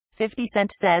50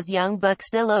 Cent says Young Buck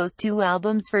still owes 2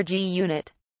 albums for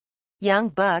G-Unit. Young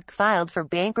Buck filed for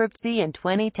bankruptcy in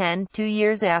 2010, 2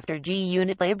 years after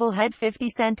G-Unit label head 50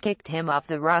 Cent kicked him off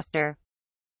the roster.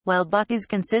 While Buck is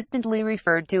consistently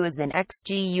referred to as an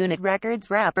ex-G-Unit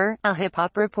Records rapper, Al Hip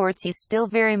Hop reports he's still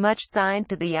very much signed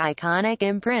to the iconic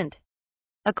imprint.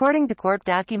 According to court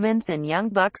documents in Young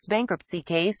Buck's bankruptcy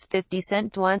case, 50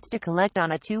 Cent wants to collect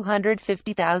on a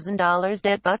 $250,000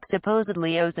 debt Buck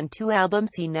supposedly owes on 2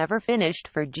 albums he never finished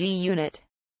for G-Unit.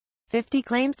 50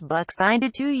 claims Buck signed a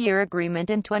 2-year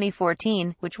agreement in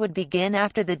 2014, which would begin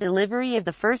after the delivery of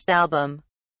the first album.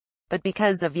 But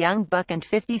because of Young Buck and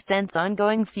 50 Cent's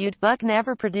ongoing feud, Buck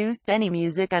never produced any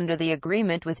music under the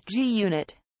agreement with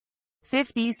G-Unit.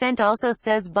 50 Cent also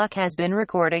says Buck has been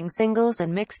recording singles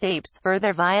and mixtapes,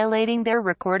 further violating their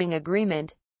recording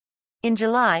agreement. In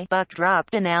July, Buck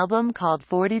dropped an album called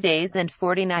 40 Days and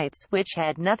 40 Nights, which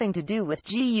had nothing to do with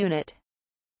G-Unit.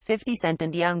 50 Cent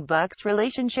and Young Buck's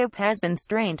relationship has been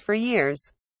strained for years.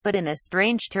 But in a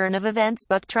strange turn of events,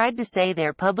 Buck tried to say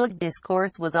their public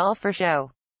discourse was all for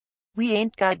show. "We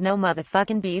ain't got no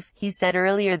motherfucking beef," he said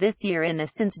earlier this year in a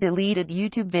since-deleted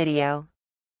YouTube video.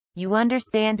 "You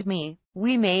understand me?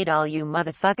 We made all you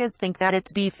motherfuckers think that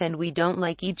it's beef and we don't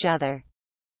like each other.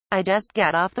 I just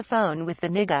got off the phone with the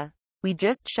nigga. We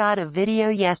just shot a video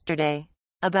yesterday.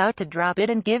 About to drop it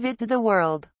and give it to the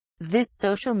world. This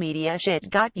social media shit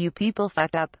got you people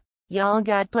fucked up. Y'all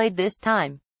got played this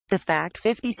time." The fact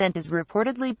 50 Cent is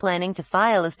reportedly planning to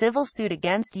file a civil suit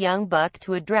against Young Buck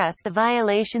to address the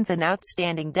violations and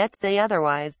outstanding debt say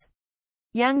otherwise.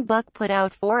 Young Buck put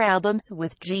out 4 albums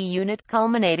with G-Unit,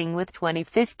 culminating with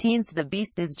 2015's The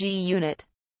Beast is G-Unit.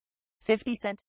 50 Cent